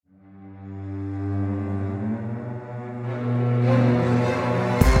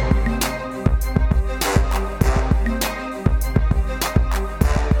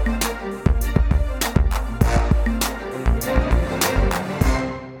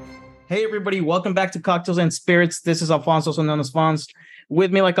Hey, everybody. Welcome back to Cocktails and Spirits. This is Alfonso, also known as Fons.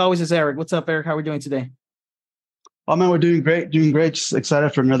 With me, like always, is Eric. What's up, Eric? How are we doing today? Oh man, we're doing great, doing great. Just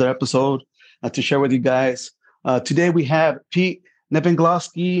excited for another episode to share with you guys. Today we have Pete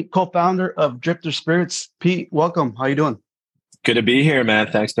Nevenglosky, co-founder of Drifter Spirits. Pete, welcome. How you doing? Good to be here,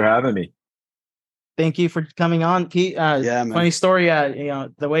 man. Thanks for having me. Thank you for coming on, Pete. Yeah, man. Funny story.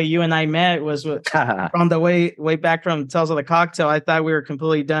 The way you and I met was from the way back from Tales of the Cocktail. I thought we were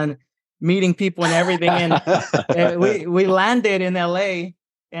completely done meeting people and everything, and we landed in LA,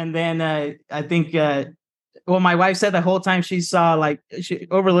 and then I think. Well, my wife said the whole time she saw, she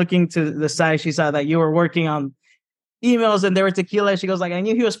overlooking to the side, she saw that you were working on emails and there were tequila. She goes like, I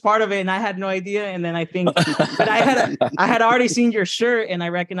knew he was part of it and I had no idea. And then I think, but I had already seen your shirt and I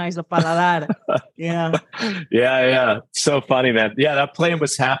recognized the paladar. Yeah. Yeah. So funny, man. Yeah. That plane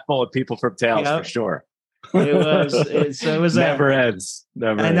was half full of people from Tales for sure. It was never ends.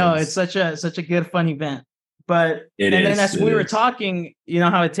 I know it's such a good, fun event. But then as we were talking, you know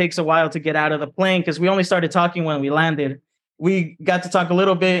how it takes a while to get out of the plane because we only started talking when we landed. We got to talk a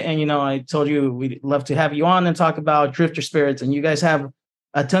little bit, and I told you we'd love to have you on and talk about Drifter Spirits, and you guys have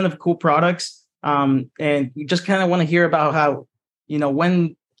a ton of cool products. And we just kind of want to hear about how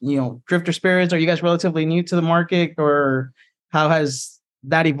when Drifter Spirits. Are you guys relatively new to the market, or how has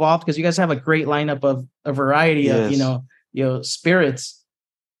that evolved? Because you guys have a great lineup of a variety of spirits.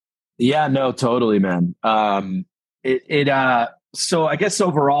 Yeah, no, totally, man. So I guess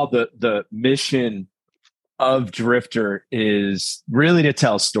overall the mission of Drifter is really to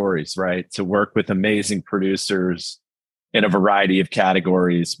tell stories, right? To work with amazing producers in a variety of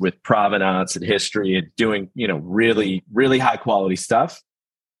categories with provenance and history and doing, really, really high quality stuff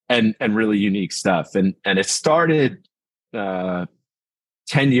and really unique stuff. And it started 10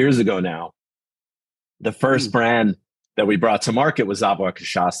 years ago now. The first brand that we brought to market was Agua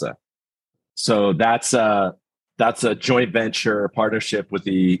Cachaça. So that's a joint venture partnership with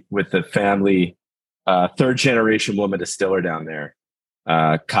the family, third generation woman distiller down there,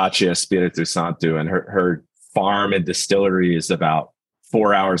 Katia Espiritu Santo, and her farm and distillery is about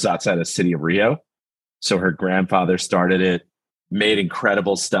 4 hours outside the city of Rio. So her grandfather started it, made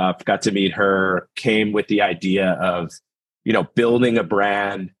incredible stuff. Got to meet her, came with the idea of building a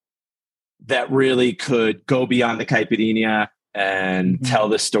brand that really could go beyond the caipirinha and tell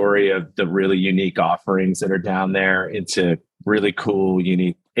the story of the really unique offerings that are down there into really cool,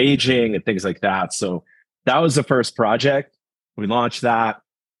 unique aging and things like that. So that was the first project. We launched that.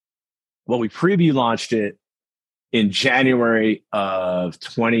 Well, we preview launched it in January of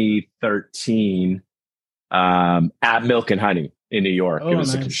 2013 at Milk and Honey in New York. It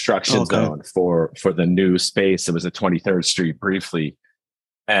was a construction zone for the new space. It was at 23rd Street briefly.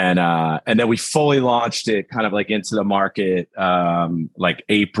 And then we fully launched it kind of like into the market like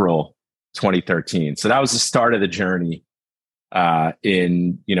April 2013. So that was the start of the journey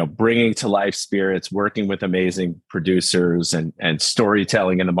in bringing to life spirits, working with amazing producers and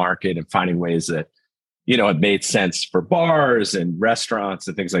storytelling in the market and finding ways that it made sense for bars and restaurants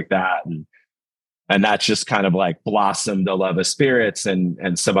and things like that. And that's just kind of like blossomed the love of spirits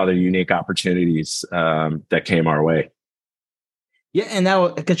and some other unique opportunities that came our way. Yeah, and now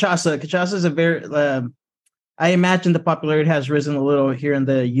cachaça is a very. I imagine the popularity has risen a little here in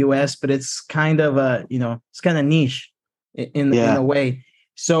the U.S., but it's kind of it's kind of niche in a way.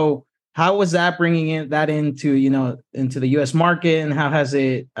 So, how was that bringing that into the U.S. market, and how has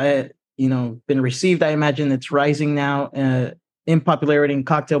it been received? I imagine it's rising now in popularity in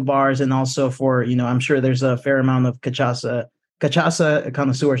cocktail bars, and also for I'm sure there's a fair amount of cachaça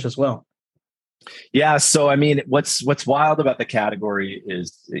connoisseurs as well. Yeah. So, I mean, what's wild about the category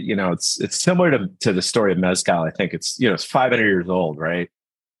is, it's similar to the story of mezcal. I think it's 500 years old, right?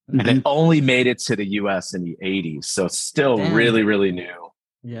 Mm-hmm. And it only made it to the US in the 80s. So it's still really, really new.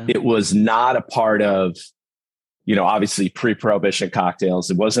 Yeah. It was not a part of, obviously pre-prohibition cocktails.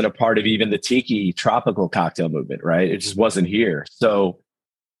 It wasn't a part of even the tiki tropical cocktail movement, right? It just wasn't here. So,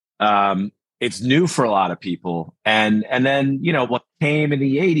 it's new for a lot of people. And then, what came in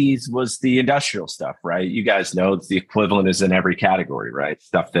the 80s was the industrial stuff, right? You guys know the equivalent is in every category, right?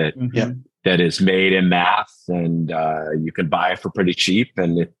 Stuff that is made in mass and you can buy it for pretty cheap.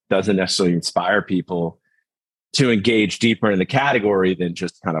 And it doesn't necessarily inspire people to engage deeper in the category than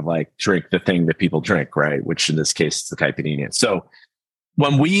just kind of like drink the thing that people drink, right? Which in this case is the caipirinha. So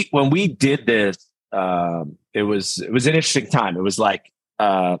when we did this, it was an interesting time. It was like,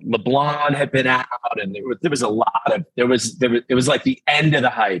 LeBlanc had been out, and there was a lot of it was like the end of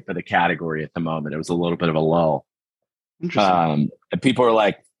the hype of the category at the moment. It was a little bit of a lull. And people were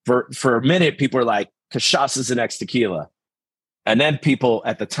like, for a minute, people were like, "Cachaça's the next tequila," And then people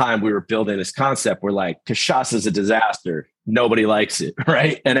at the time we were building this concept were like, cachaça is a disaster. Nobody likes it,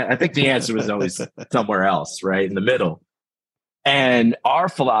 right? And I think the answer was always somewhere else, right? In the middle. And our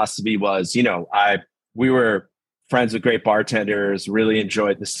philosophy was, we were friends with great bartenders, really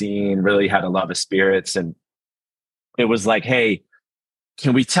enjoyed the scene, really had a love of spirits. And it was like, hey,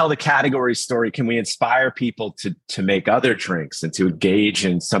 can we tell the category story? Can we inspire people to make other drinks and to engage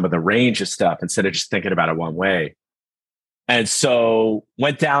in some of the range of stuff instead of just thinking about it one way? And so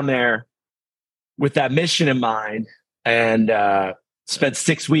went down there with that mission in mind and spent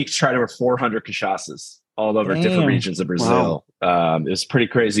 6 weeks trying over 400 cachaças all over different regions of Brazil. Wow. It was a pretty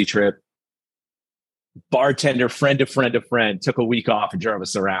crazy trip. Bartender, friend of friend, took a week off and drove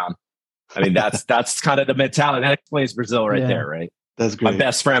us around. I mean, that's kind of the mentality. That explains Brazil right there, right? That's great. My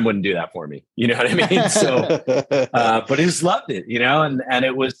best friend wouldn't do that for me. You know what I mean? So, but he just loved it, and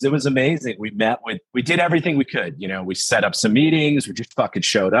it was amazing. We did everything we could, we set up some meetings. We just fucking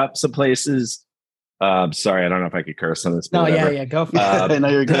showed up some places. Sorry, I don't know if I could curse on this. No, yeah, go for it. No,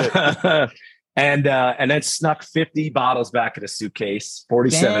 you're good. And then snuck 50 bottles back in a suitcase.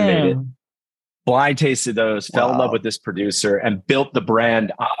 47 made it. Blind tasted those, fell in love with this producer, and built the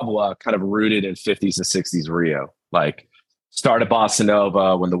brand Agua, kind of rooted in 50s and 60s Rio. Like, started Bossa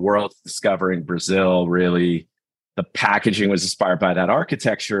Nova when the world's discovering Brazil. Really, the packaging was inspired by that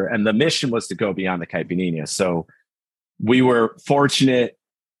architecture, and the mission was to go beyond the caipirinha. So we were fortunate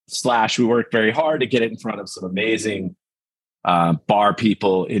 / we worked very hard to get it in front of some amazing bar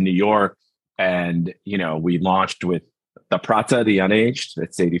people in New York. And, we launched with the Prata, the unaged,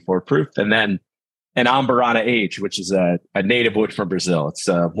 it's 84 proof. And then an Ambarana Age, which is a native wood from Brazil. It's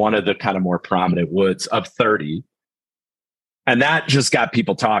one of the kind of more prominent woods of 30. And that just got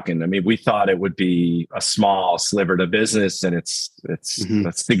people talking. I mean, we thought it would be a small sliver to business, and it's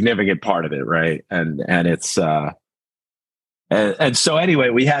a significant part of it, right? And it's and so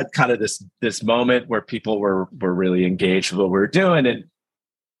anyway, we had kind of this moment where people were really engaged with what we were doing,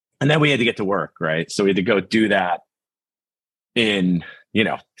 and then we had to get to work, right? So we had to go do that in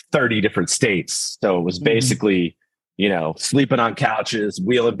 30 different states. So it was basically sleeping on couches,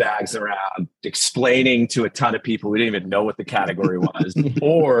 wheeling bags around, explaining to a ton of people we didn't even know what the category was,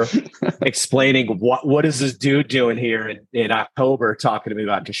 or explaining what is this dude doing here in October talking to me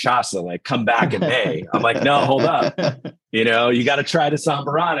about cachaça? Like, come back in May. I'm like, no, hold up. You got to try this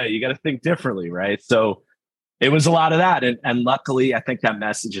Ambarana. You got to think differently, right? So it was a lot of that. And luckily, I think that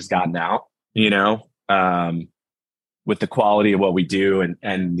message has gotten out, with the quality of what we do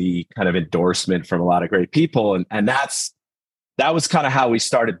and the kind of endorsement from a lot of great people. And that was kind of how we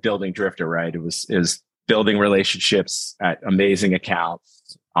started building Drifter, right? It was building relationships at amazing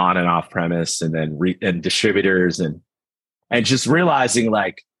accounts on and off premise, and then and distributors and just realizing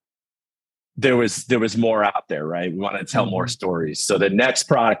like there was more out there, right? We wanted to tell more stories. So the next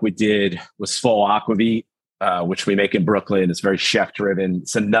product we did was Full Aquavit, which we make in Brooklyn. It's very chef driven.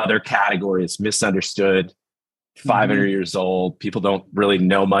 It's another category. It's misunderstood. 500 years old. People don't really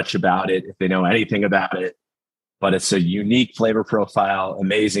know much about it, if they know anything about it, but it's a unique flavor profile,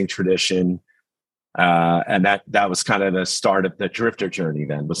 amazing tradition. And that was kind of the start of the Drifter journey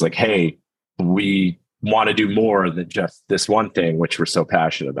then. Was like, hey, we want to do more than just this one thing, which we're so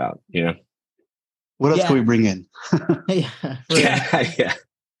passionate about, What else can we bring in? Yeah.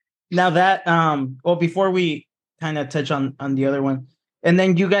 Now that, before we kind of touch on the other one, and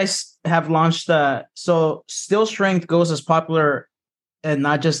then you guys have launched so Still Strength goes as popular, and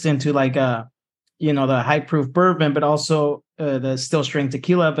not just into like the high proof bourbon, but also the Still Strength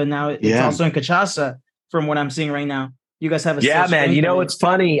tequila. But now it's also in cachaça, from what I'm seeing right now. You guys have a Still man. It's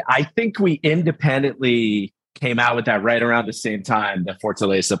funny. I think we independently came out with that right around the same time that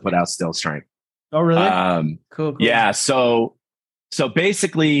Fortaleza put out Still Strength. Oh, really? Cool. Yeah. So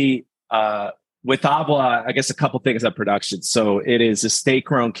basically, with Agua, I guess a couple things on production. So it is a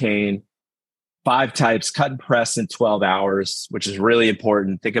state-grown cane, 5 types, cut and press in 12 hours, which is really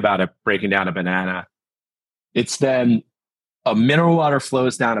important. Think about it breaking down a banana. It's then a mineral water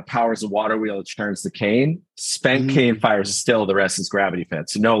flows down, it powers a water wheel, it churns the cane. Spent cane fires still, the rest is gravity fed.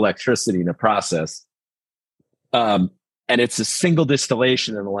 So no electricity in the process. And it's a single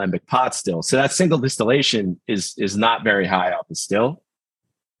distillation in the alembic pot still. So that single distillation is not very high off the still.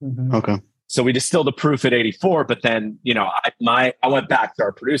 Okay. So we distilled the proof at 84, but then, I went back to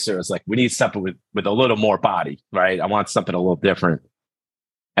our producer. I was like, we need something with a little more body, right? I want something a little different.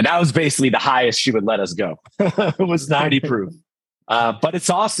 And that was basically the highest she would let us go. It was 90 proof. But it's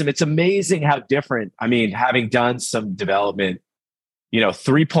awesome. It's amazing how different. I mean, having done some development,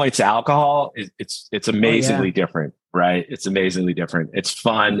 3 points of alcohol, it's amazingly different, right? It's amazingly different. It's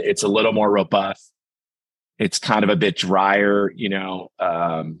fun. It's a little more robust. It's kind of a bit drier,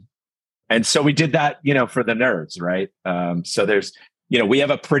 and so we did that, for the nerds, right? So there's, we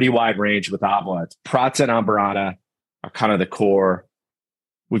have a pretty wide range with Avua. It's Prata and Amburana are kind of the core.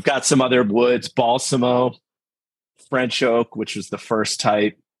 We've got some other woods, balsamo, French oak, which was the first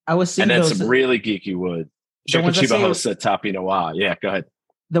type. I was seeing and then those, some really geeky wood. Chicochiba Hosa, Tapi Noir. Yeah, go ahead.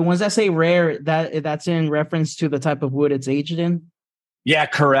 The ones that say rare, that's in reference to the type of wood it's aged in? Yeah,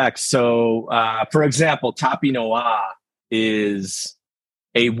 correct. So, for example, Tapi Noir is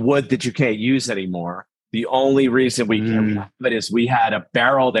a wood that you can't use anymore. The only reason we can have it is we had a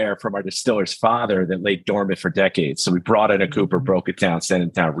barrel there from our distiller's father that lay dormant for decades. So we brought in a cooper, broke it down, sent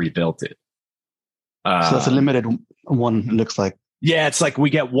it down, rebuilt it. So that's a limited one, it looks like. Yeah, it's like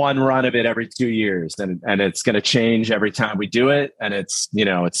we get one run of it every 2 years, and it's going to change every time we do it. And it's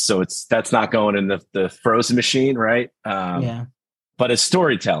that's not going in the frozen machine, right? Yeah. But it's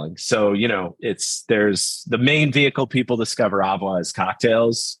storytelling. So, there's the main vehicle people discover Avua as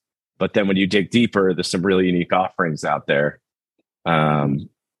cocktails. But then when you dig deeper, there's some really unique offerings out there to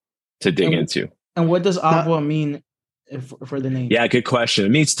dig into. And what does Avua mean for the name? Yeah, good question. It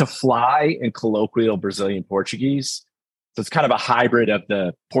means to fly in colloquial Brazilian Portuguese. So it's kind of a hybrid of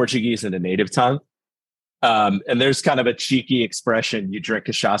the Portuguese and the native tongue. And there's kind of a cheeky expression, you drink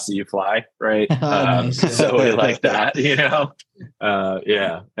cachaça, you fly, right? Nice. So we like that,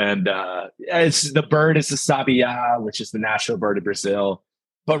 yeah. And it's the bird is the sabiá, which is the national bird of Brazil.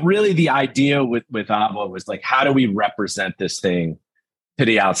 But really the idea with Avua was like, how do we represent this thing to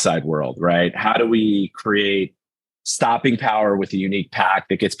the outside world, right? How do we create stopping power with a unique pack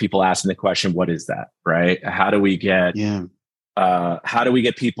that gets people asking the question, what is that, right? How do we get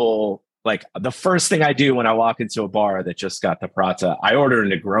people, like, the first thing I do when I walk into a bar that just got the Prata, I order a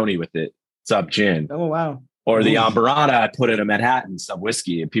Negroni with it, sub gin. Oh, wow. Or the Amburana, I put in a Manhattan, sub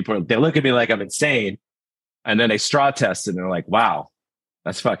whiskey. And they look at me like I'm insane. And then they straw test and they're like, wow,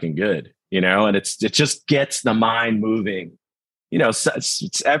 that's fucking good. And it just gets the mind moving. It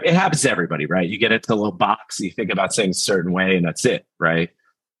happens to everybody, right? You get into a little box, you think about saying a certain way, and that's it, right?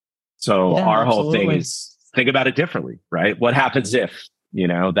 So our whole thing is think about it differently, right? What happens if,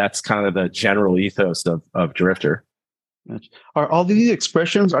 that's kind of the general ethos of Drifter. Are all these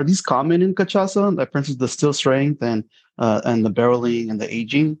expressions, are these common in cachaça? Like, for instance, the still strength and the barreling and the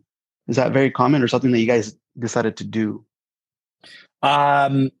aging? Is that very common or something that you guys decided to do?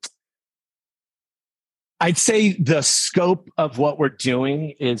 I'd say the scope of what we're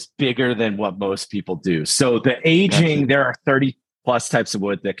doing is bigger than what most people do. So the aging, there are 30 plus types of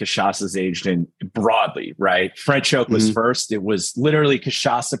wood that cachaça is aged in broadly, right? French oak was first. It was literally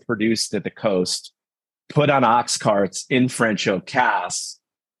cachaça produced at the coast, put on ox carts in French oak casks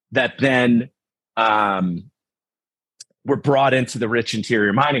that then were brought into the rich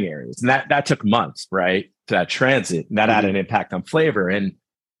interior mining areas. And that took months, right? That transit, and that had an impact on flavor. And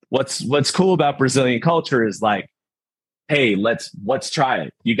what's cool about Brazilian culture is like, hey, let's try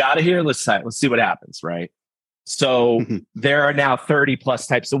it. You got it here. Let's see what happens, right? So there are now 30 plus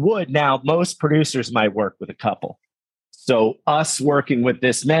types of wood. Now, most producers might work with a couple. So us working with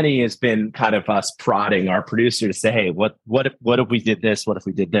this many has been kind of us prodding our producer to say, hey, what if we did this? What if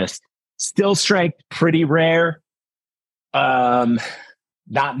we did this? Still strength, pretty rare. Not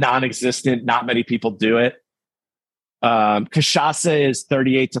non-existent. Not many people do it. Cachaça is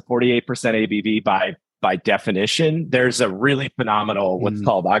 38 to 48% ABV by definition. There's a really phenomenal what's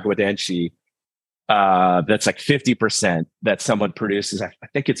called aguardente that's like 50% that someone produces. I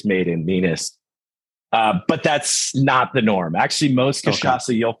think it's made in Minas, but that's not the norm. Actually, most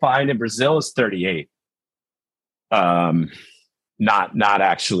cachaça you'll find in Brazil is 38. Not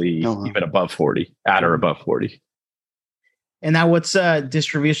actually even above 40, at or above 40. And now, what's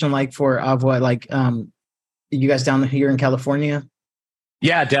distribution like for Avua? Like, you guys down here in California?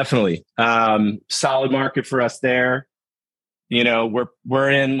 Yeah, definitely. Solid market for us there. We're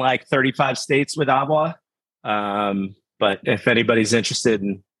in like 35 states with Avua. But if anybody's interested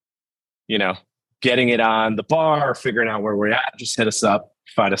in, getting it on the bar or figuring out where we're at, just hit us up,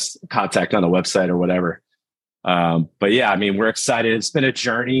 find us contact on the website or whatever. But yeah, I mean, we're excited. It's been a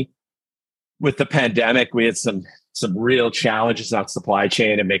journey with the pandemic. We had some real challenges on supply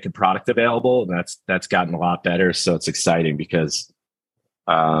chain and making product available. And that's gotten a lot better. So it's exciting because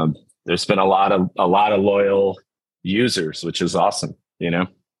there's been a lot of loyal users, which is awesome,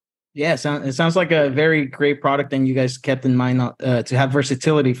 Yeah, it sounds like a very great product, and you guys kept in mind to have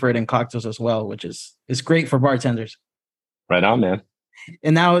versatility for it in cocktails as well, which is great for bartenders. Right on, man.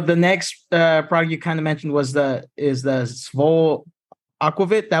 And now the next product you kind of mentioned is the Svol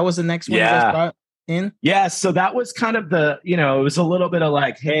Aquavit. That was the next one you guys brought in? Yeah, so that was kind of it was a little bit of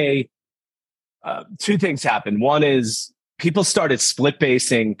like, hey, two things happened. One is people started split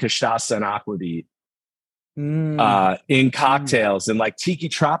basing cachaça and aquavit in cocktails and like tiki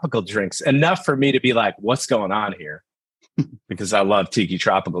tropical drinks, enough for me to be like, what's going on here? Because I love tiki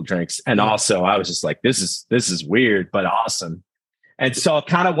tropical drinks. And also I was just like, this is weird, but awesome. And so I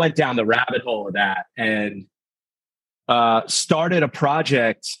kind of went down the rabbit hole of that and started a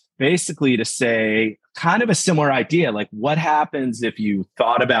project basically to say kind of a similar idea. Like, what happens if you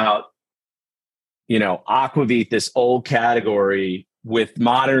thought about, aquavit, this old category, with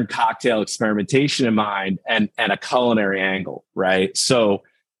modern cocktail experimentation in mind and a culinary angle, right? So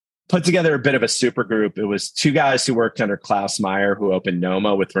put together a bit of a super group. It was two guys who worked under Klaus Meyer, who opened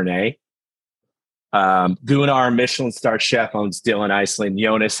Noma with Renee. Gunnar, Michelin star chef, owns Dill in Iceland.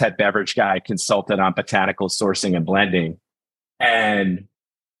 Jonas, head beverage guy, consulted on botanical sourcing and blending. And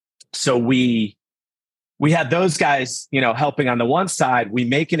so we had those guys, helping on the one side. We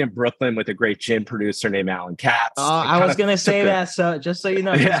make it in Brooklyn with a great gin producer named Alan Katz. I was going to say that. So just so you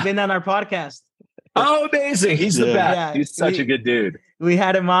know, he's been on our podcast. Oh, amazing. He's the best. Yeah, he's such a good dude. We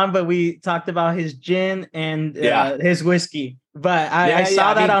had him on, but we talked about his gin and his whiskey. But I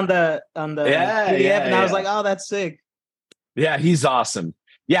saw that on the PDF and I was like, oh, that's sick. Yeah, he's awesome.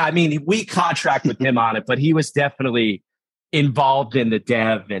 Yeah, I mean, we contract with him on it, but he was definitely involved in the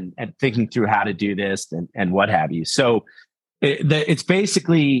dev and thinking through how to do this and what have you. So it's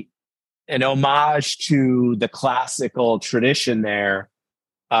basically an homage to the classical tradition there,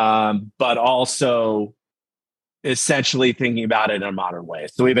 but also essentially thinking about it in a modern way.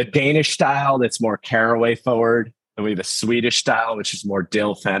 So we have a Danish style that's more caraway forward, and we have a Swedish style, which is more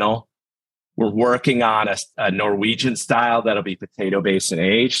dill fennel. We're working on a Norwegian style that'll be potato based and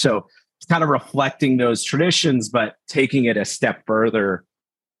aged. So it's kind of reflecting those traditions, but taking it a step further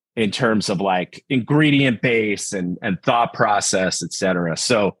in terms of like ingredient base and thought process, et cetera.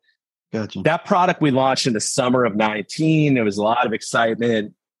 So that product we launched in the summer of 2019. There was a lot of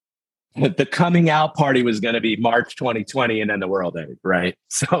excitement. The coming out party was going to be March 2020, and then the world ended, right?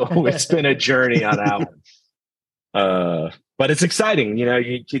 So it's been a journey on that one. But it's exciting.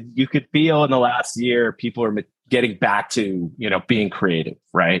 You could feel in the last year, people are getting back to, being creative,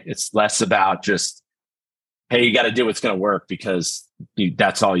 right? It's less about just, hey, you got to do what's going to work because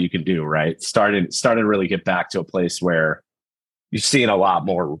that's all you can do, right? Starting to really get back to a place where you're seeing a lot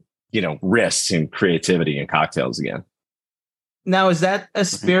more, risks and creativity in cocktails again. Now, is that a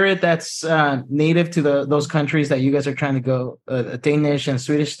spirit that's native to those countries that you guys are trying to go, Danish and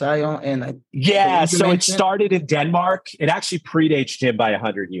Swedish style? And so it started in Denmark. It actually predates gin by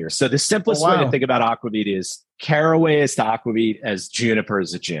 100 years. So the simplest way to think about aquavit is caraway is to aquavit as juniper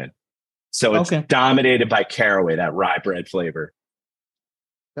is a gin. So it's dominated by caraway, that rye bread flavor.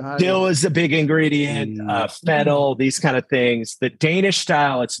 Dill is a big ingredient, fennel, these kind of things. The Danish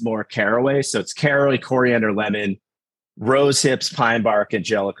style, it's more caraway. So it's caraway, coriander, lemon, rose hips, pine bark,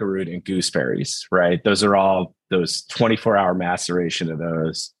 angelica root, and gooseberries, right? Those are all those 24-hour maceration of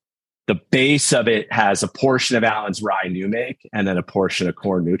those. The base of it has a portion of Allen's rye new make and then a portion of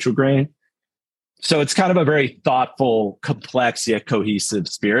corn neutral grain. So it's kind of a very thoughtful, complex, yet cohesive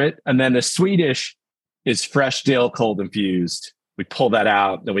spirit. And then the Swedish is fresh dill, cold infused. We pull that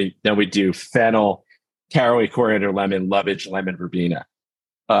out. Then we do fennel, caraway, coriander, lemon, lovage, lemon verbena.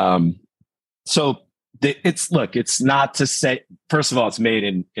 It's not to say, first of all, it's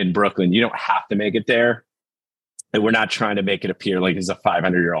made in Brooklyn. You don't have to make it there. And we're not trying to make it appear like it's a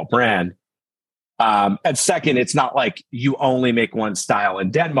 500-year-old brand. And second, it's not like you only make one style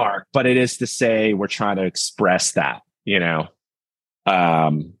in Denmark, but it is to say we're trying to express that,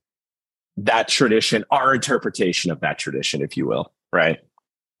 that tradition, our interpretation of that tradition, if you will. Right.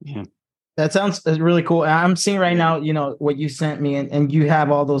 Yeah. That sounds really cool. I'm seeing right now, what you sent me and you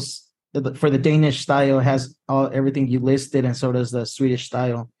have all those. For the Danish style, it has everything you listed, and so does the Swedish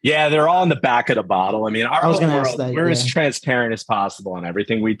style. Yeah, they're all in the back of the bottle. I mean, we're as transparent as possible on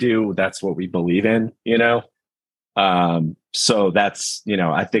everything we do. That's what we believe in, So that's,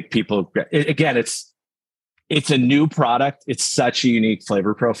 I think people, again, it's a new product. It's such a unique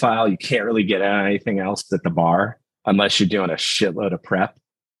flavor profile. You can't really get anything else at the bar unless you're doing a shitload of prep,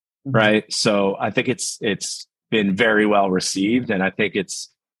 right? So I think it's been very well received, and I think it's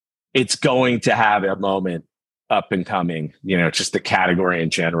going to have a moment up and coming, just the category in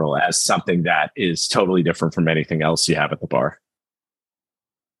general as something that is totally different from anything else you have at the bar.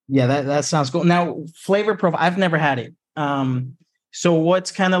 Yeah, that sounds cool. Now, flavor profile, I've never had it. So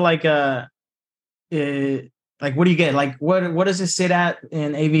what's kind of like what do you get? Like, what does it sit at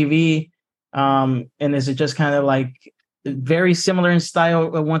in ABV? And is it just kind of like very similar in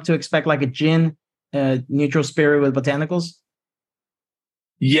style? I want to expect like a gin, neutral spirit with botanicals.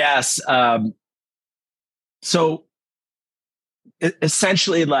 Yes. So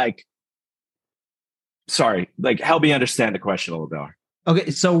essentially, like, sorry, like, help me understand the question a little better.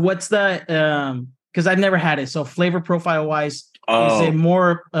 Okay, so what's the because I've never had it. So flavor profile wise, is it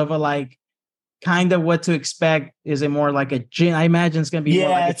more of a like kind of what to expect? Is it more like a gin? I imagine it's gonna be more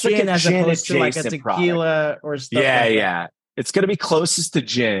like a gin as opposed to like a tequila or stuff. Yeah. It's gonna be closest to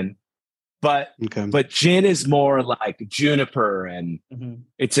gin, but gin is more like juniper and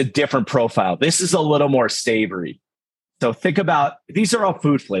it's a different profile. This is a little more savory. So think about, these are all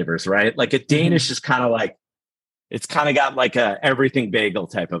food flavors, right? Like a Danish is kind of like, it's kind of got like a everything bagel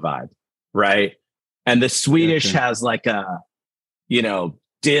type of vibe, right? And the Swedish has like a,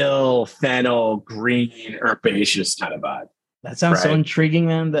 dill, fennel, green, herbaceous kind of vibe. That sounds so intriguing,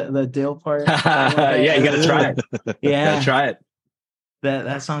 man. The dill part. Yeah, you got to try it. Yeah, gotta try it.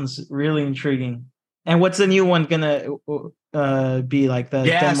 That sounds really intriguing. And what's the new one gonna be like? The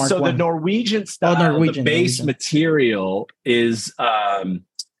Denmark so one? The Norwegian style, the base material is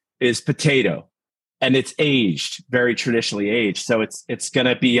potato. And it's aged, very traditionally aged. So it's going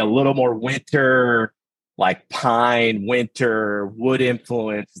to be a little more winter, like pine, winter, wood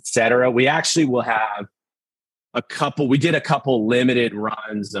influence, etc. We actually will have we did a couple limited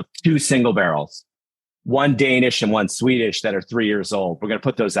runs of 2 single barrels, one Danish and one Swedish that are 3 years old. We're going to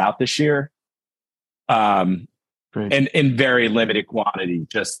put those out this year. And in very limited quantity,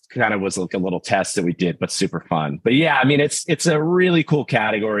 just kind of was like a little test that we did, but super fun. But yeah, I mean, it's a really cool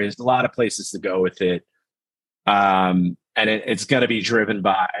category. There's a lot of places to go with it. And it's going to be driven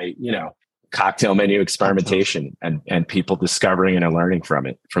by, cocktail menu experimentation and people discovering and learning from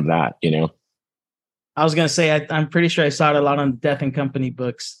that. I was going to say, I'm pretty sure I saw it a lot on Death and Company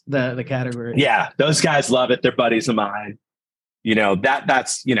books, the category. Yeah. Those guys love it. They're buddies of mine.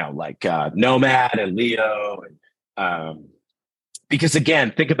 That's, like Nomad and Leo and, because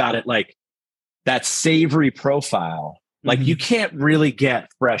again, think about it, like that savory profile, like you can't really get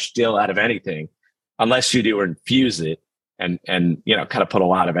fresh dill out of anything unless you do infuse it and kind of put a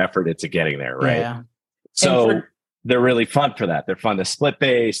lot of effort into getting there. Right. Yeah. So they're really fun for that. They're fun to split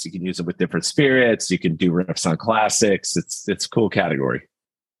base. You can use it with different spirits. You can do riffs on classics. It's a cool category.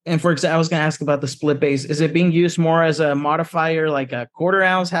 And for example, I was going to ask about the split base. Is it being used more as a modifier, like a quarter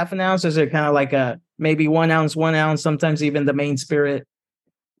ounce, half an ounce? Is it kind of like a maybe 1 ounce, sometimes even the main spirit?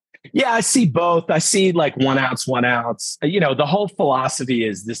 Yeah, I see both. I see like 1 ounce. The whole philosophy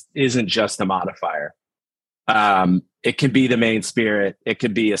is this isn't just a modifier. It can be the main spirit. It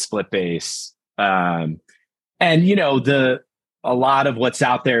could be a split base. And a lot of what's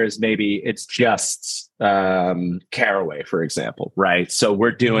out there is maybe it's just caraway, for example, right? So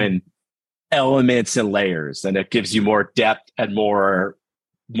we're doing elements and layers, and it gives you more depth and more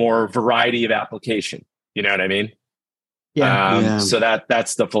variety of application. You know what I mean? Yeah. So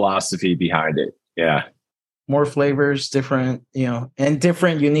that's the philosophy behind it. Yeah. More flavors, different, and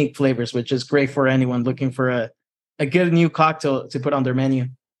different unique flavors, which is great for anyone looking for a good new cocktail to put on their menu.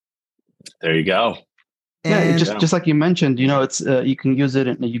 There you go. Yeah, just like you mentioned, it's you can use it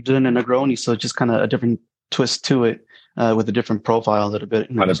and you do it in a Negroni, so it's just kind of a different twist to it with a different profile a little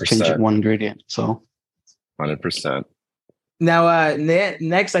bit. Just change it one ingredient. So 100%. Now,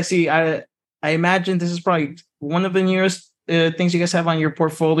 next I see. I imagine this is probably one of the newest things you guys have on your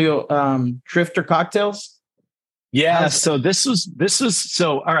portfolio. Drifter cocktails. Yeah. So this was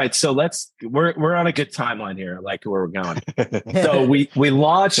so all right. So we're on a good timeline here, like where we're going. So we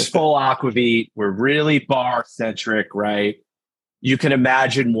launched Full Aquavit. We're really bar centric, right? You can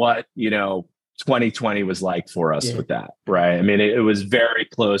imagine what 2020 was like for us with that, right? I mean, it was very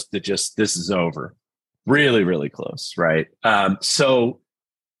close to just this is over. Really, really close, right? So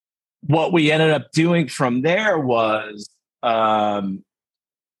what we ended up doing from there was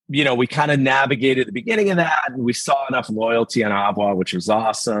we kind of navigated the beginning of that, and we saw enough loyalty on Agua, which was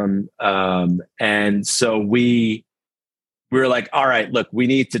awesome. And so we were like, all right, look, we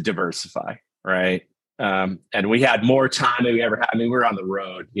need to diversify, right? And we had more time than we ever had. I mean, we were on the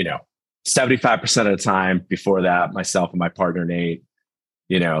road, 75% of the time before that, myself and my partner, Nate,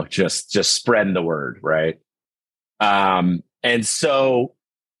 just spreading the word, right? And so,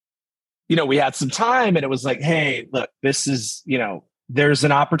 we had some time, and it was like, hey, look, this is, there's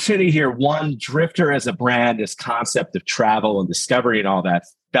an opportunity here. One, Drifter as a brand, this concept of travel and discovery and all that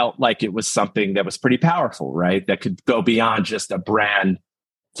felt like it was something that was pretty powerful, right? That could go beyond just a brand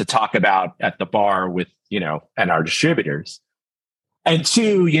to talk about at the bar with, and our distributors. And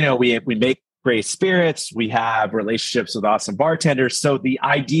two, we make great spirits. We have relationships with awesome bartenders. So the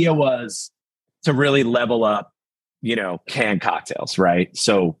idea was to really level up, canned cocktails, right?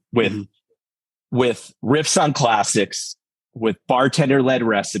 So with riffs on classics, with bartender-led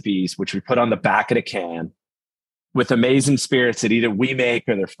recipes, which we put on the back of the can, with amazing spirits that either we make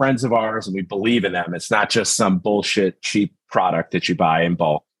or they're friends of ours and we believe in them. It's not just some bullshit cheap product that you buy in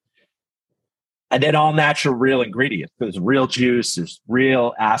bulk. And then all natural, real ingredients. There's real juice. There's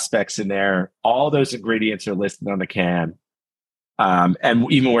real aspects in there. All those ingredients are listed on the can,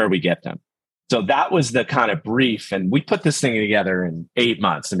 and even where we get them. So that was the kind of brief. And we put this thing together in 8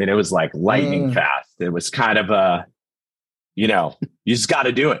 months. I mean, it was like lightning fast. It was kind of a, you just got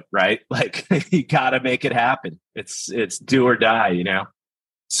to do it, right? Like you got to make it happen. It's do or die,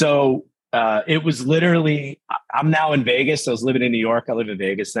 So it was literally, I'm now in Vegas. I was living in New York. I live in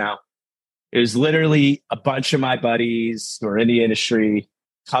Vegas now. It was literally a bunch of my buddies who are in the industry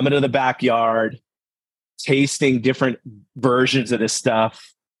coming to the backyard, tasting different versions of this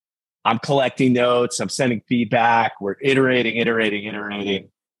stuff. I'm collecting notes. I'm sending feedback. We're iterating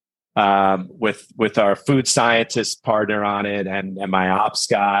with our food scientist partner on it and my ops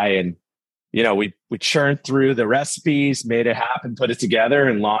guy. And, we churned through the recipes, made it happen, put it together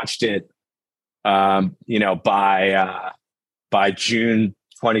and launched it, by June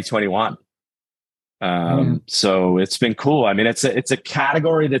 2021. So it's been cool. I mean, it's a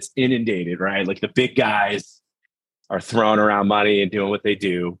category that's inundated, right? Like the big guys are throwing around money and doing what they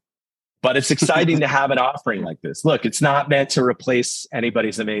do, but it's exciting to have an offering like this. Look, it's not meant to replace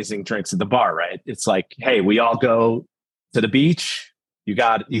anybody's amazing drinks at the bar, right? It's like, hey, we all go to the beach. You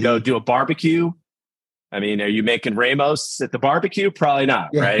go do a barbecue. I mean, are you making Ramos at the barbecue? Probably not,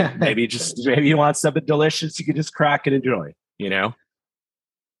 right? Maybe you want something delicious. You can just crack and enjoy,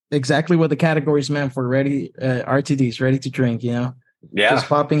 Exactly what the category is meant for. Ready RTDs, ready to drink. Just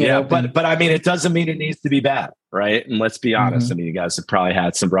popping it open. But I mean, it doesn't mean it needs to be bad, right? And let's be honest. I mean, you guys have probably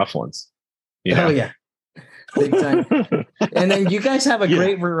had some rough ones. Oh yeah, big time. And then you guys have a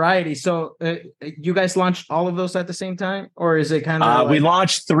great variety. So you guys launched all of those at the same time, or is it kind of? We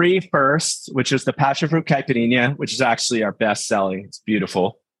launched 3 first, which is the passion fruit caipirinha, which is actually our best selling. It's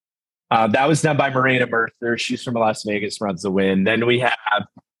beautiful. That was done by Marina Merther. She's from Las Vegas, runs the Win. Then we have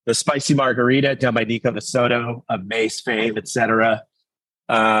the spicy margarita done by Nico Visoto of Mace fame, etc.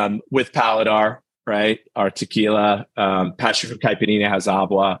 With Paladar, right? Our tequila. Passion fruit caipirinha has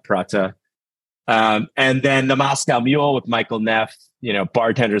agua, prata. And then the Moscow Mule with Michael Neff,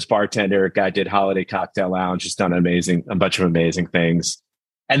 bartender's bartender. Guy did Holiday Cocktail Lounge, just done a bunch of amazing things.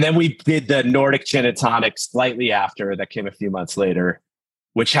 And then we did the Nordic Gin and Tonic slightly after, that came a few months later,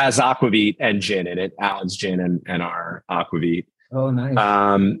 which has aquavit and gin in it, Alan's gin and our aquavit. Oh, nice.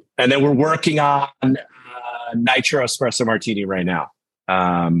 And then we're working on Nitro Espresso Martini right now,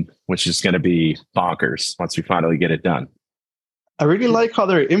 which is going to be bonkers once we finally get it done. I really like how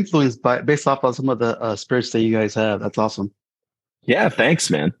they're influenced based off of some of the spirits that you guys have. That's awesome. Yeah, thanks,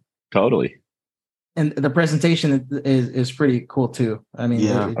 man. Totally. And the presentation is pretty cool too. I mean,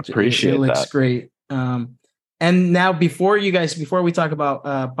 appreciate it looks that. Great. And now before we talk about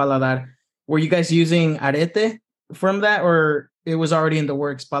Paladar, were you guys using arete from that, or it was already in the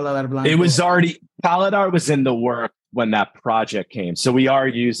works? Paladar Blanco. It was already, Paladar was in the work when that project came. So we are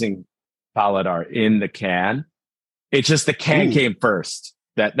using Paladar in the can. It's just the can came first.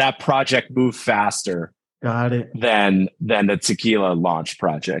 That project moved faster. Got it. Than the tequila launch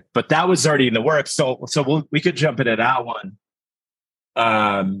project, but that was already in the works. So we could jump into that one.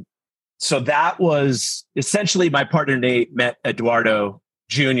 So that was essentially my partner Nate met Eduardo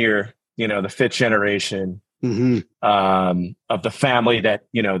Jr., the 5th generation of the family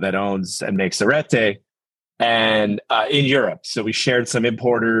that owns and makes Arete, and in Europe. So we shared some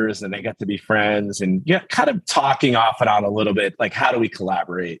importers, and they got to be friends, and kind of talking off and on a little bit, like how do we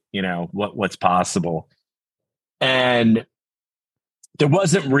collaborate? What's possible. And there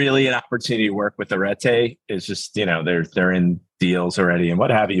wasn't really an opportunity to work with Arete. It's just, they're in deals already and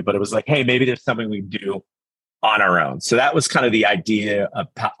what have you. But it was like, hey, maybe there's something we can do on our own. So that was kind of the idea of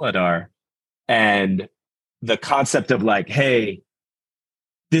Paladar, and the concept of like, hey,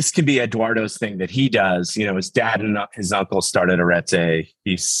 this could be Eduardo's thing that he does. His dad and his uncle started Arete.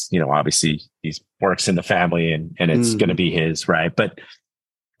 He's, obviously he works in the family and it's going to be his, right? But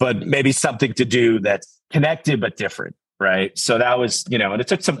maybe something to do that's connected but different, right? So that was, and it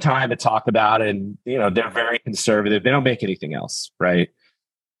took some time to talk about it, and they're very conservative. They don't make anything else, right?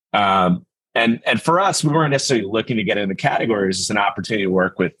 And for us, we weren't necessarily looking to get in the categories. It's an opportunity to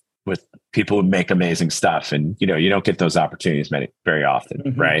work with people who make amazing stuff, and you don't get those opportunities very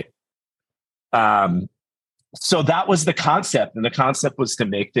often, right? So that was the concept, and the concept was to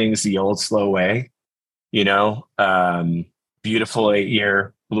make things the old slow way, beautiful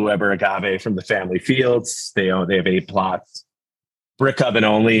 8-year Blue Weber agave from the family fields. They have 8 plots, brick oven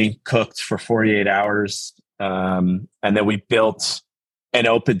only, cooked for 48 hours. And then we built an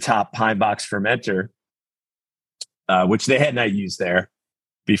open top pine box fermenter which they had not used there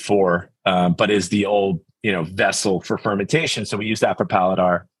before, but is the old, vessel for fermentation. So we use that for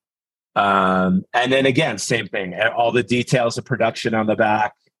Paladar. And then again, same thing, all the details of production on the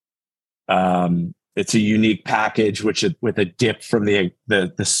back. It's a unique package, with a dip from the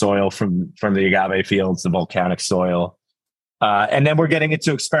soil from the agave fields, the volcanic soil. And then we're getting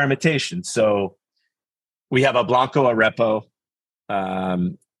into experimentation. So we have a Blanco Arepo,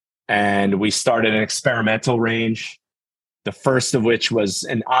 and we started an experimental range. The first of which was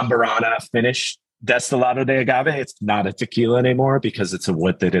an Amburana finished Destilado de Agave. It's not a tequila anymore because it's a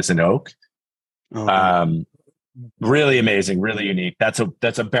wood that is an oak. Okay. Really amazing, really unique. That's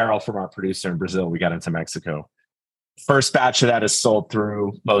a barrel from our producer in Brazil. We got into Mexico. First batch of that is sold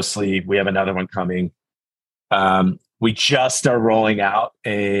through mostly. We have another one coming. We just are rolling out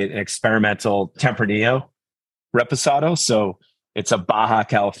an experimental Tempranillo Reposado. So it's a Baja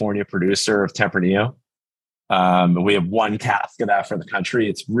California producer of Tempranillo. We have one cask of that for the country.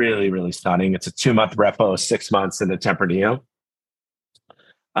 It's really, really stunning. It's a 2-month repo, 6 months in the Tempranillo.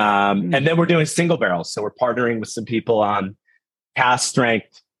 And then we're doing single barrels. So we're partnering with some people on cask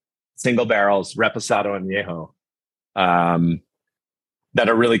strength single barrels, Reposado and Viejo, that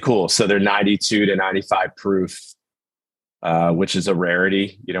are really cool. So they're 92 to 95 proof, which is a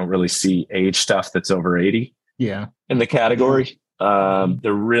rarity. You don't really see age stuff that's over 80 in the category.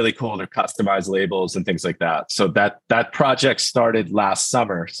 They're really cool. They're customized labels and things like that. So that project started last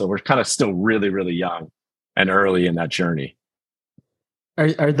summer. So we're kind of still really, really young and early in that journey.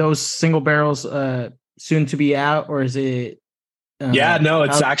 Are those single barrels soon to be out, or is it?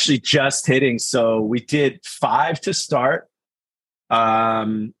 It's actually just hitting. So we did 5 to start.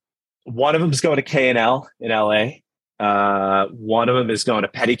 One of them is going to K&L in LA. One of them is going to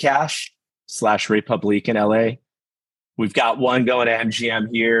Petty Cash / Republique in LA. We've got one going to MGM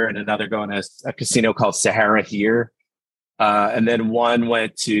here and another going to a casino called Sahara here. And then one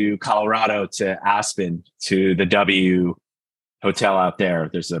went to Colorado to Aspen to the W Hotel out there.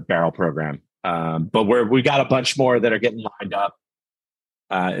 There's a barrel program. But we got a bunch more that are getting lined up.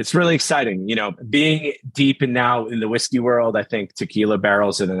 It's really exciting. Being deep now in the whiskey world, I think tequila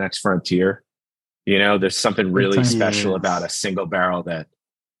barrels are the next frontier. There's something really special about a single barrel that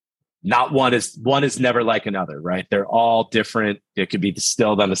one is never like another, right? They're all different. They could be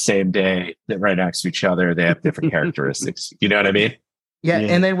distilled on the same day. They're right next to each other. They have different characteristics. You know what I mean? Yeah.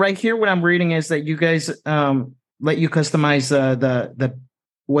 And then right here, what I'm reading is that you guys let you customize the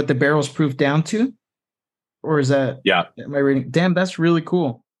what the barrel's proof down to, or is that? Yeah. Am I reading? Damn, that's really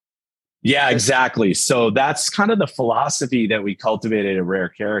cool. Yeah, exactly. So that's kind of the philosophy that we cultivated at Rare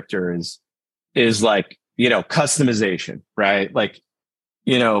Character is like, customization, right? Like,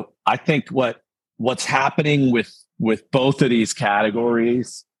 I think what's happening with both of these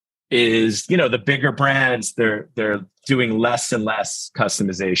categories is, the bigger brands, they're doing less and less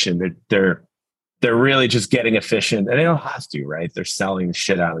customization. They're really just getting efficient, and they don't have to, right? They're selling the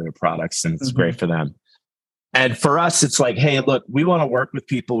shit out of their products, and it's great for them. And for us, it's like, hey, look, we want to work with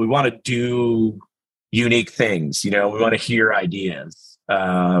people. We want to do unique things. We want to hear ideas. We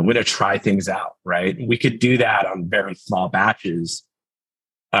want to try things out, right? We could do that on very small batches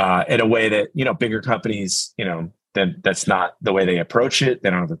in a way that, bigger companies, that's not the way they approach it. They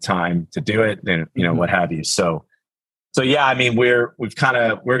don't have the time to do it, and, what have you. So yeah, I mean, we're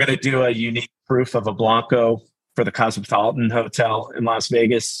going to do a unique proof of a Blanco for the Cosmopolitan Hotel in Las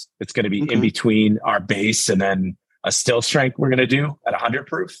Vegas. It's going to be in between our base and then a still strength we're going to do at 100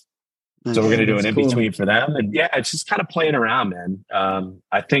 proof. So we're going to do an in between for them. And yeah, it's just kind of playing around, man.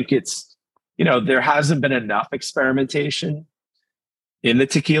 I think it's, there hasn't been enough experimentation in the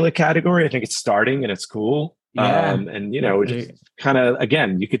tequila category. I think it's starting and it's cool. Yeah. And we just kind of,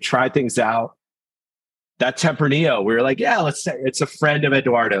 again, you could try things out. That Tempranillo, we were like, yeah, let's say it's a friend of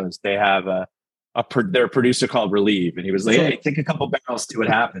Eduardo's. They have their producer called Relieve, and he was like, hey, take a couple barrels, see what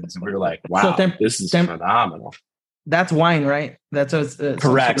happens. And we were like, wow, this is phenomenal. That's wine, right? That's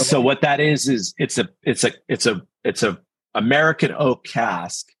correct. So what that is it's a American oak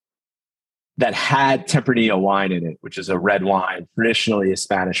cask that had Tempranillo wine in it, which is a red wine, traditionally a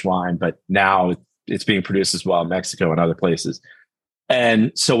Spanish wine, but now it's being produced as well in Mexico and other places.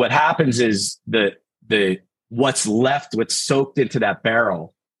 And so what happens is what's soaked into that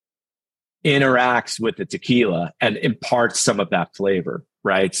barrel interacts with the tequila and imparts some of that flavor,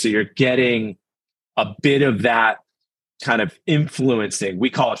 right? So you're getting a bit of that kind of influencing. We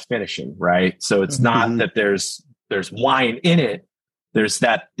call it finishing, right? So it's not that there's wine in it. There's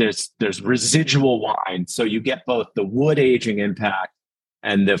residual wine. So you get both the wood aging impact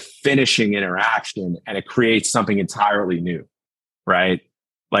and the finishing interaction, and it creates something entirely new, right?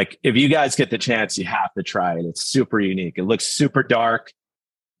 Like if you guys get the chance, you have to try it. It's super unique. It looks super dark.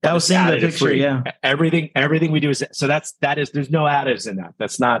 I was seeing the picture. Free. Yeah. Everything we do is, so there's no additives in that.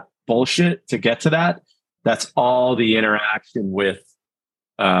 That's not bullshit to get to that. That's all the interaction with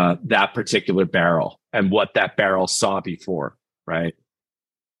that particular barrel and what that barrel saw before. Right.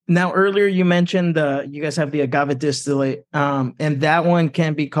 Now, earlier you mentioned you guys have the agave distillate, and that one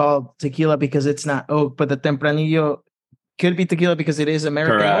can be called tequila because it's not oak, but the Tempranillo could be tequila because it is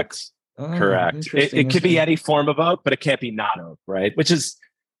American. Correct. Oak. Correct. It could be any form of oak, but it can't be not oak, right? Which is,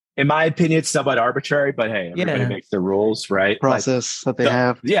 in my opinion, somewhat arbitrary, but hey, everybody makes their rules, right? Process that they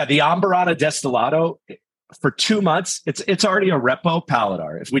have. Yeah, the Amburana Destilado, for 2 months, it's already a repo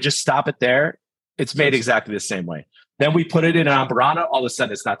paladar. If we just stop it there, it's made exactly the same way. Then we put it in an Amburana, all of a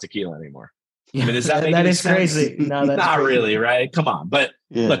sudden it's not tequila anymore. Yeah, I mean, does that make sense? Crazy. No, that's not crazy. Really, right? Come on. But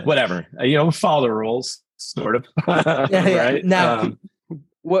look, whatever. We follow the rules, sort of. Right? Now,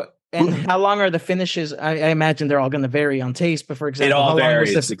 what and how long are the finishes? I imagine they're all going to vary on taste, but for example, it all how varies.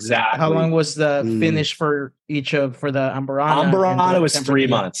 Long was exactly. How long was the finish for each for the Amburana? Amburana was 3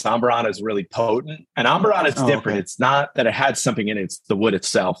 months. Amburana is really potent, and Amburana is different. Okay. It's not that it had something in it; it's the wood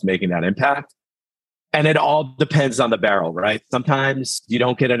itself making that impact. And it all depends on the barrel, right? Sometimes you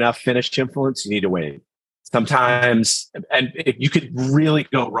don't get enough finished influence; you need to wait. Sometimes, and you could really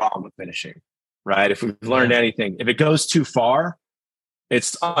go wrong with finishing, right? If we've learned anything, if it goes too far,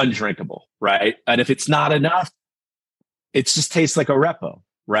 it's undrinkable, right? And if it's not enough, it just tastes like a repo,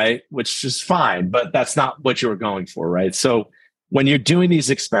 right? Which is fine, but that's not what you were going for, right? So when you're doing these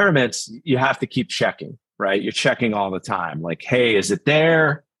experiments, you have to keep checking, right? You're checking all the time. Like, hey, is it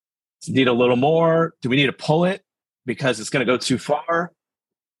there? Does it need a little more? Do we need to pull it because it's going to go too far?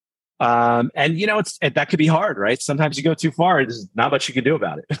 And that could be hard, right? Sometimes you go too far. There's not much you can do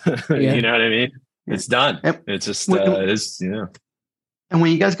about it. You know what I mean? It's done. It's just, it is, And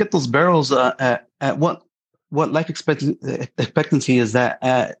when you guys get those barrels, at what life expectancy is that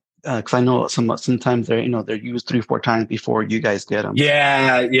at? Because I know sometimes they're used 3-4 times before you guys get them.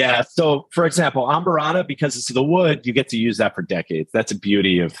 Yeah. So, for example, Amburana, because it's the wood, you get to use that for decades. That's a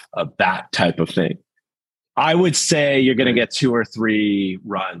beauty of that type of thing. I would say you're going to get 2 or 3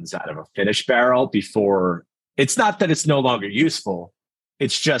 runs out of a finished barrel before. It's not that it's no longer useful.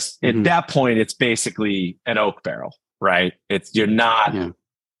 It's just at that point, it's basically an oak barrel, right? You're not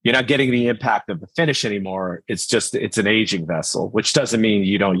getting the impact of the finish anymore. It's an aging vessel, which doesn't mean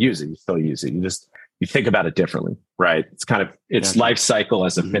you don't use it. You still use it. You think about it differently, right? It's kind of its life cycle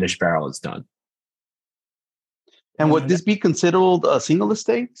as a finished barrel is done. And would this be considered a single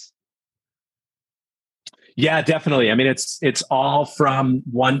estates? Yeah, definitely. I mean, it's all from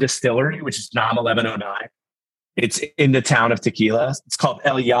one distillery, which is NAM 1109. It's in the town of Tequila. It's called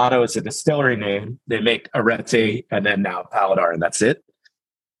El Llano. It's a distillery name. They make Arete and then now Paladar, and that's it.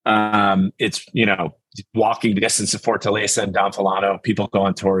 It's walking distance of Fortaleza and Don Fulano. People go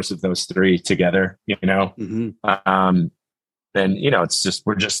on tours of those 3 together. Then it's just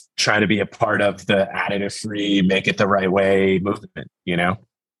we're just trying to be a part of the additive free, make it the right way movement.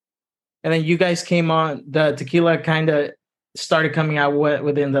 And then you guys came on. The tequila kind of started coming out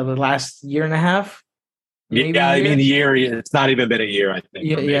within the last year and a half. Yeah, I mean, year. It's not even been a year. I think.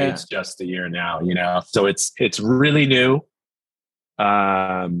 It's just a year now. So it's really new.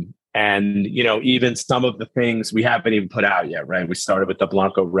 And even some of the things we haven't even put out yet, right? We started with the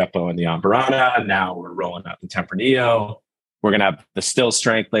Blanco Repo and the Amburana. Now we're rolling out the Tempranillo. We're going to have the still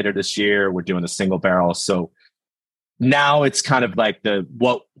strength later this year. We're doing the single barrel. So now it's kind of like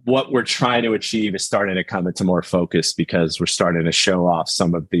what we're trying to achieve is starting to come into more focus because we're starting to show off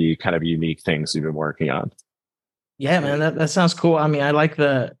some of the kind of unique things we've been working on. Yeah, man, that sounds cool. I mean, I like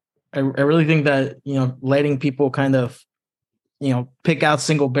I really think that, letting people kind of, pick out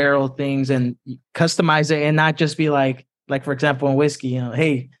single barrel things and customize it and not just be like, for example, in whiskey,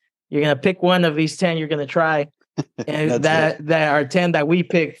 hey, you're going to pick one of these 10 you're going to try. And that are 10 that we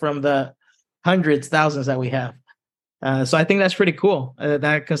pick from the hundreds, thousands that we have. So I think that's pretty cool.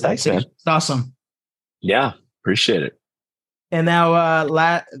 Because that's awesome. Yeah, appreciate it. And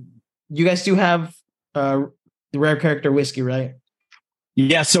now, you guys do have the Rare Character whiskey, right?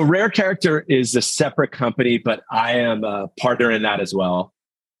 Yeah, so Rare Character is a separate company, but I am a partner in that as well.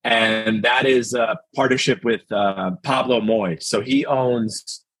 And that is a partnership with Pablo Moy. So he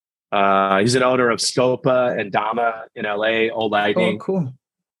owns, he's an owner of Scopa and Dama in LA, Old Lightning. Oh, cool.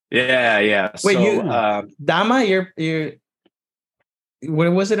 Yeah. Wait, Dama, you're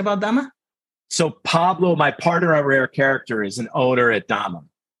what was it about Dama? So Pablo, my partner on Rare Character, is an owner at Dama.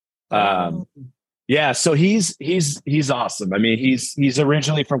 Yeah, so he's awesome. I mean, he's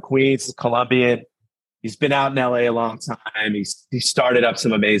originally from Queens, Colombian. He's been out in LA a long time. He started up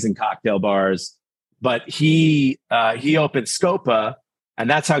some amazing cocktail bars, but he opened Scopa, and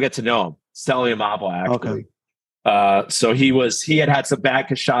that's how I get to know him. Steli Amabwa, actually. Okay. So he had some bad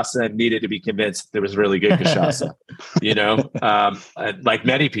cachaça and needed to be convinced there was really good cachaça, like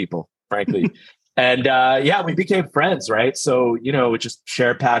many people, frankly. And we became friends, right? So, we just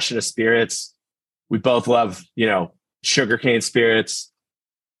shared passion of spirits. We both love, sugarcane spirits,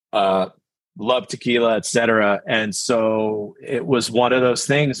 love tequila, etc. And so it was one of those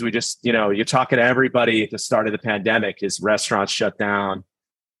things. We just, you're talking to everybody at the start of the pandemic. His restaurants shut down.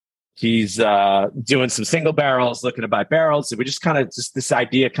 He's doing some single barrels, looking to buy barrels. And we just this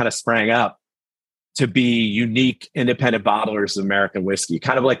idea kind of sprang up to be unique, independent bottlers of American whiskey,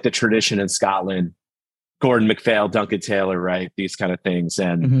 kind of like the tradition in Scotland, Gordon MacPhail, Duncan Taylor, right? These kind of things.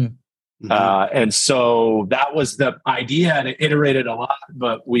 And and so that was the idea, and it iterated a lot,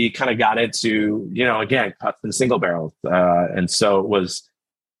 but we kind of got into, again, custom single barrels. And so it was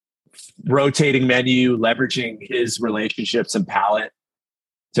rotating menu, leveraging his relationships and palate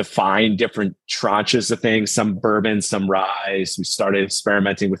to find different tranches of things, some bourbon, some rye. We started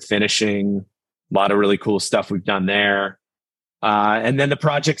experimenting with finishing, a lot of really cool stuff we've done there. And then the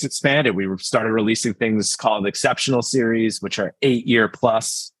project's expanded. We started releasing things called Exceptional Series, which are 8-year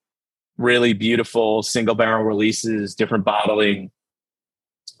plus, really beautiful single barrel releases, different bottling.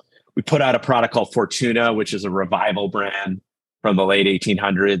 We put out a product called Fortuna, which is a revival brand from the late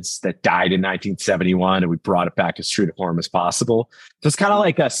 1800s that died in 1971, and we brought it back as true to form as possible. So it's kind of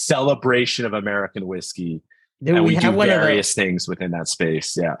like a celebration of American whiskey. Dude, and we do various things within that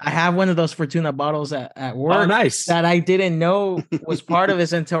space. Yeah. I have one of those Fortuna bottles at work. Oh, nice. That I didn't know was part of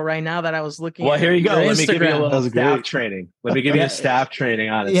this until right now that I was looking at. Well, here you go. Let me give you a little staff training. Let me give you a staff training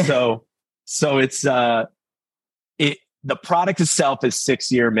on it. Yeah. So it's the product itself is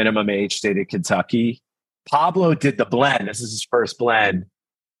 6-year minimum age, state of Kentucky. Pablo did the blend. This is his first blend.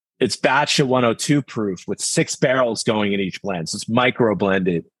 It's batch of 102 proof with 6 barrels going in each blend. So it's micro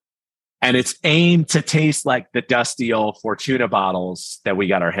blended. And it's aimed to taste like the dusty old Fortuna bottles that we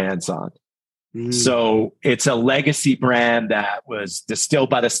got our hands on. So it's a legacy brand that was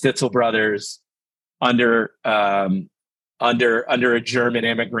distilled by the Stitzel brothers under a German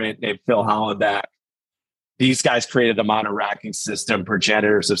immigrant named Phil Hollenbeck. These guys created the mono racking system,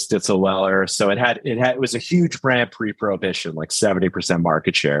 progenitors of Stitzel Weller. So it was a huge brand pre-prohibition, like 70%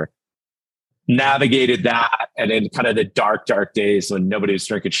 market share. Navigated that, and in kind of the dark days when nobody was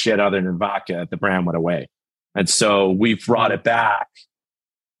drinking shit other than vodka, the brand went away. And so we've brought it back.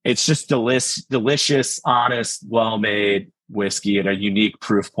 It's just delicious, honest, well-made whiskey at a unique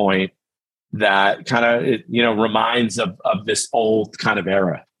proof point that kind of, reminds of this old kind of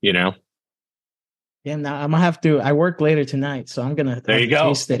era, Yeah, now I'm gonna have to. I work later tonight, so I'm gonna. There you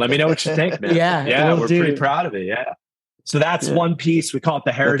go. Let me know what you think, man. Yeah, we're pretty proud of it. Yeah. So that's one piece. We call it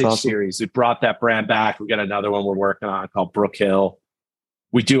the Heritage Series. We brought that brand back. We got another one we're working on called Brook Hill.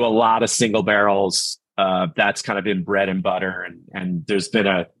 We do a lot of single barrels. That's kind of been bread and butter, and there's been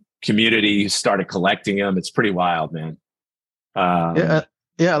a community who started collecting them. It's pretty wild, man. I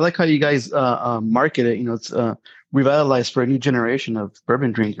like how you guys market it. It's revitalized for a new generation of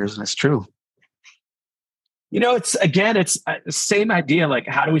bourbon drinkers, and it's true. It's the same idea. Like,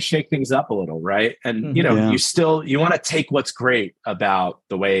 how do we shake things up a little, right? And you want to take what's great about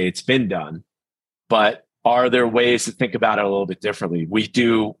the way it's been done, but are there ways to think about it a little bit differently? We've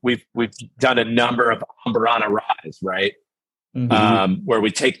done a number of Amburana ryes, right? Where we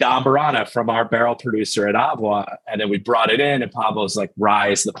take the Amburana from our barrel producer at Abwa, and then we brought it in, and Pablo's like, rye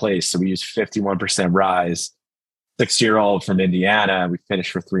is the place. So we use 51% rye. 6-year-old from Indiana. We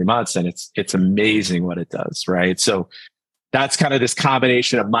finished for 3 months, and it's amazing what it does, right? So that's kind of this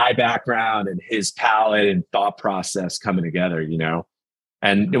combination of my background and his palate and thought process coming together,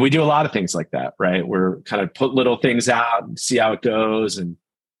 and we do a lot of things like that, right? We're kind of put little things out and see how it goes, and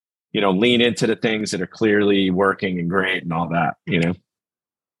lean into the things that are clearly working and great and all that,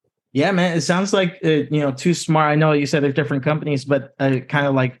 Yeah, man, it sounds like Too Smart. I know you said they're different companies, but kind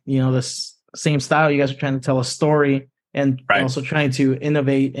of like this same style. You guys are trying to tell a story and also trying to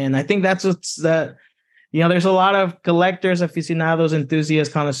innovate. And I think that's what's that, there's a lot of collectors, aficionados,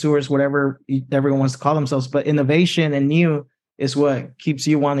 enthusiasts, connoisseurs, whatever everyone wants to call themselves. But innovation and new is what keeps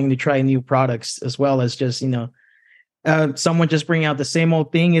you wanting to try new products, as well as just, someone just bringing out the same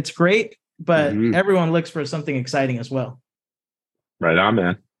old thing. It's great, but everyone looks for something exciting as well. Right on,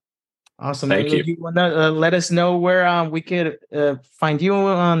 man. Awesome. Thank you. You want to let us know where we could find you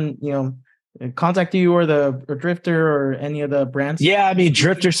on, contact you or Drifter or any of the brands? Yeah, I mean,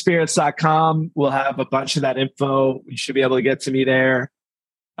 drifterspirits.com will have a bunch of that info. You should be able to get to me there.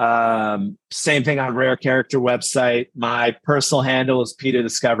 Same thing on Rare Character website. My personal handle is Peter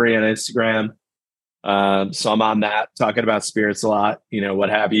Discovery on Instagram. So I'm on that, talking about spirits a lot, what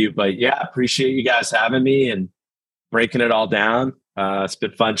have you. But yeah, appreciate you guys having me and breaking it all down. It's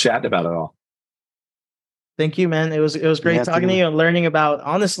been fun chatting about it all. Thank you, man. It was great talking to you and learning about.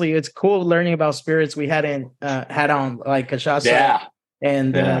 Honestly, it's cool learning about spirits we hadn't had on, like cachaça. Yeah.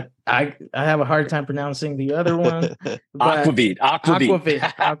 And I have a hard time pronouncing the other one. Aquavit.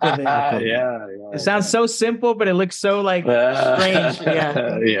 Yeah. It sounds so simple, but it looks so like strange.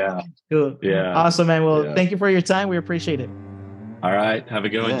 Yeah. Yeah. Cool. Yeah. Awesome, man. Well, thank you for your time. We appreciate it. All right. Have a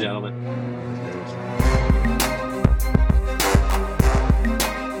good one, gentlemen.